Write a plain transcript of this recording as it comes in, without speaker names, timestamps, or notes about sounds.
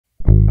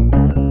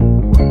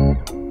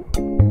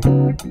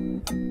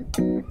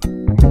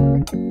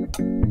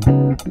Hey,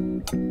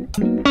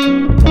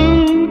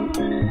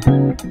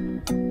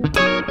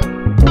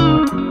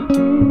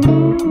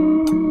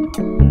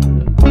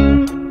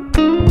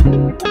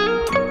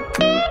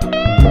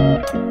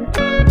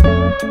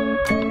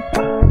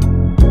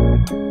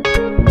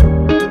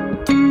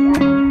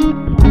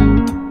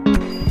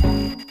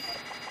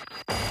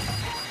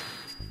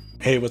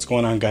 what's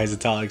going on guys,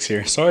 it's Alex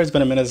here. Sorry it's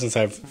been a minute since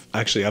I've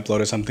actually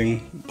uploaded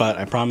something, but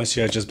I promise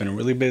you I've just been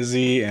really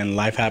busy and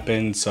life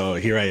happened, so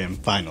here I am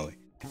finally.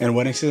 And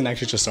wedding season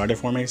actually just started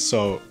for me,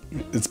 so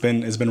it's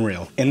been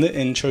real. In the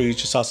intro you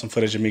just saw some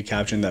footage of me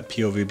capturing that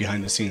POV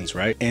behind the scenes,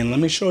 right? And let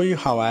me show you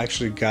how I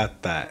actually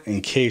got that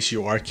in case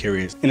you are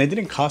curious. And it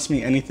didn't cost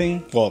me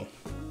anything. Well,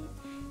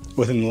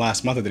 within the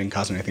last month it didn't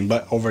cost me anything,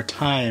 but over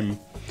time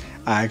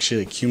I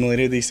actually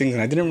accumulated these things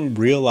and I didn't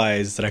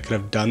realize that I could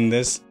have done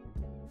this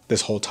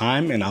whole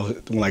time. And I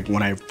was like,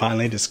 when I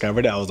finally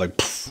discovered it, I was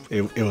like,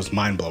 it was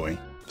mind-blowing.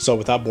 So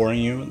without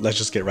boring you, let's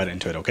just get right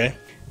into it, okay?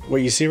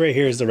 What you see right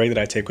here is the rig that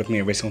I take with me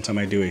every single time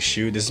I do a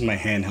shoot. This is my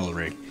handheld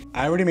rig.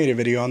 I already made a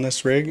video on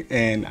this rig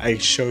and I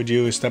showed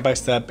you step by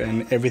step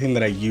and everything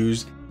that I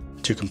used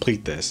to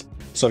complete this.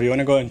 So if you want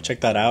to go and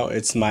check that out,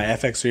 it's my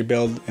FX3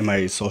 build in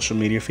my social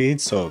media feed,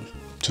 so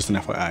just an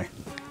FYI.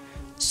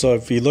 So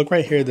if you look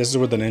right here, this is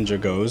where the Ninja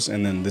goes,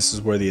 and then this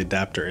is where the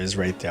adapter is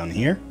right down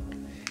here.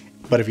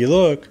 But if you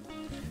look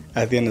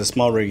at the end of the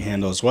small rig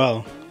handle as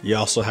well, you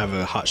also have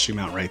a hot shoe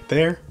mount right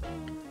there.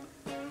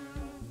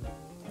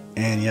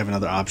 And you have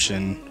another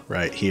option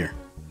right here.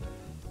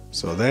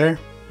 So there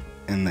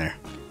and there.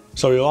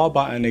 So we all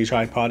bought a new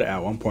tripod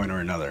at one point or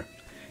another.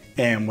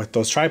 And with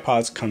those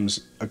tripods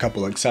comes a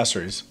couple of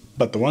accessories.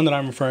 But the one that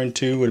I'm referring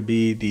to would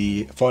be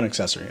the phone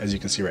accessory, as you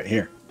can see right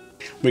here.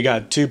 We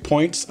got 2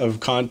 points of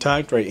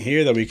contact right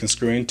here that we can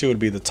screw into. It would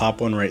be the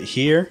top one right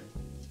here.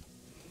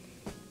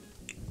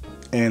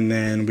 And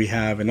then we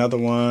have another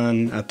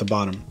one at the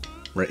bottom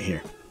right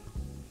here.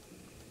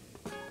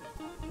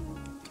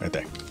 Right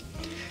there.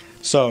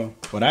 So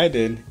what I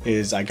did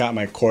is I got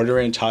my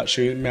 1/4 inch hot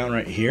shoe mount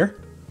right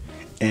here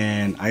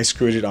and I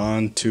screwed it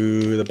on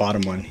to the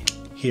bottom one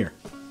here.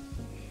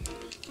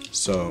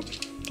 So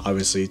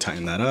obviously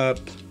tighten that up.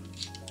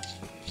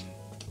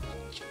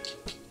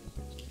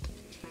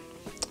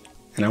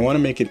 And I want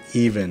to make it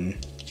even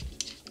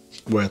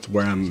with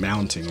where I'm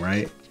mounting,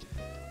 right?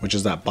 Which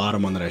is that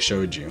bottom one that I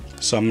showed you.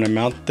 So I'm gonna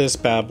mount this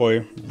bad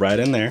boy right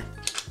in there.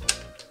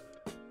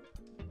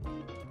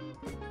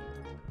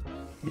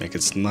 Make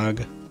it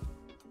snug.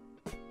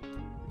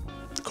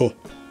 Cool,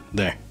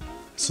 there.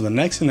 So the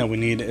next thing that we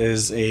need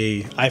is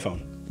a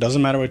iPhone.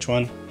 Doesn't matter which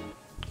one,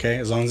 okay?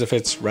 As long as it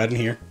fits right in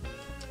here.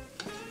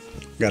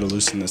 Gotta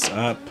loosen this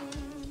up.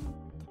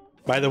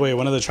 By the way,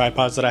 one of the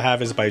tripods that I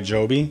have is by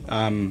Joby.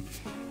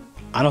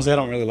 Honestly, I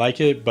don't really like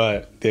it,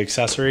 but the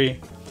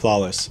accessory,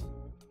 flawless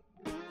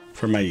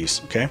for my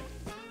use, okay?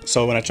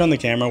 So when I turn the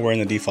camera, we're in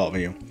the default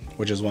view,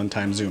 which is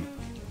 1x zoom.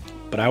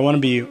 But I wanna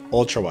be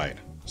ultra wide.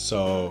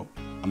 So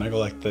I'm gonna go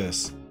like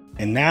this.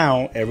 And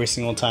now, every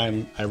single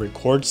time I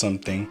record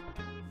something,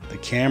 the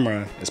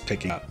camera is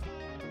picking up.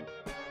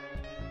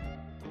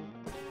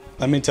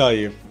 Let me tell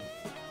you,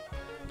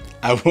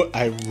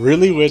 I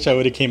really wish I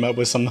would've came up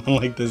with something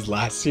like this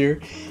last year,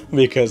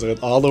 because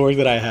with all the work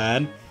that I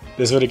had,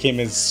 this would've came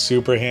in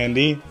super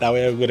handy. That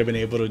way I would've been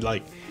able to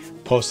like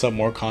post up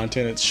more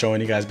content. It's showing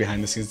you guys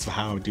behind the scenes of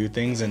how I do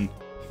things, and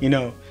you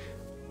know,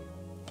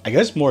 I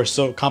guess more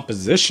so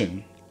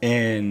composition,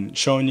 and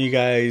showing you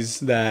guys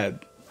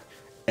that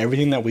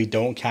everything that we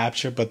don't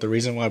capture, but the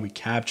reason why we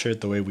capture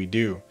it the way we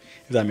do,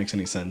 if that makes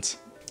any sense.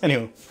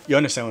 Anyway, you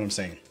understand what I'm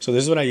saying. So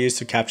this is what I used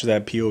to capture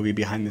that POV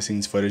behind the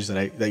scenes footage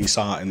that you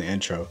saw in the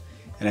intro,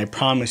 and I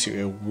promise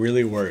you it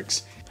really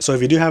works. So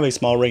if you do have a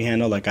small rig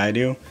handle like I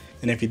do,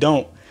 and if you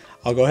don't,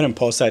 I'll go ahead and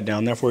post that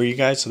down there for you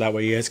guys, so that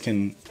way you guys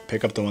can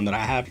pick up the one that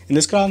I have. And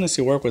this could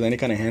honestly work with any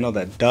kind of handle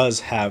that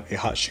does have a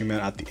hot shoe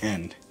mount at the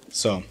end.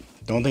 So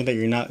don't think that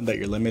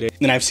you're limited.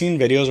 And I've seen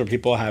videos where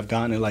people have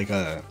gotten like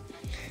a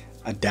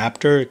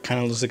adapter. It kind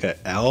of looks like an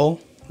L,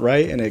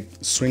 right? And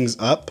it swings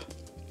up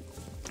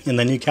and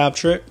then you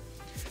capture it.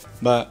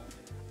 But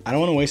I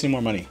don't want to waste any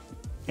more money.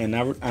 And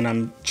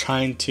I'm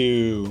trying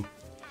to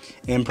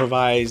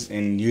improvise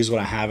and use what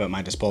I have at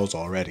my disposal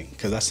already,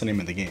 because that's the name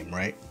of the game,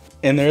 right?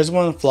 And there is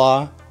one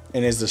flaw,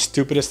 and it's the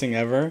stupidest thing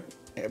ever.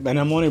 And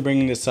I'm only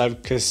bringing this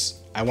up because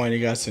I want you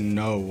guys to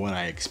know what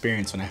I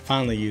experienced when I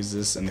finally used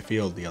this in the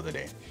field the other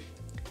day.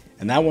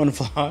 And that one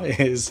flaw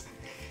is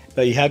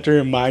that you have to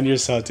remind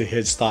yourself to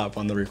hit stop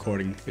on the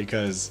recording,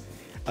 because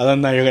other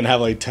than that, you're gonna have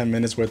like 10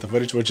 minutes worth of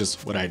footage, which is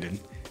what I did.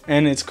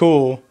 And it's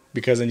cool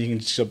because then you can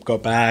just go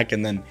back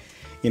and then,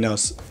 you know,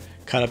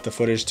 cut up the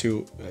footage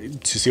to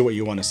see what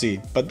you want to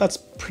see. But that's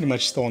pretty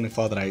much the only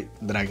flaw that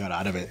I got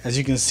out of it. As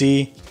you can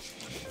see,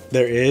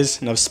 there is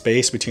enough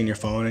space between your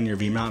phone and your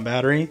V-mount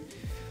battery.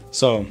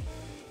 So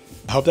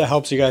I hope that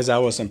helps you guys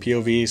out with some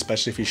POV,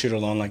 especially if you shoot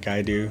alone like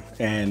I do.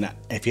 And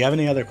if you have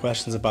any other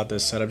questions about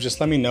this setup, just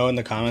let me know in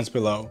the comments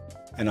below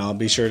and I'll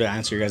be sure to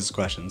answer your guys'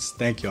 questions.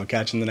 Thank you. I'll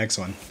catch you in the next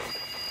one.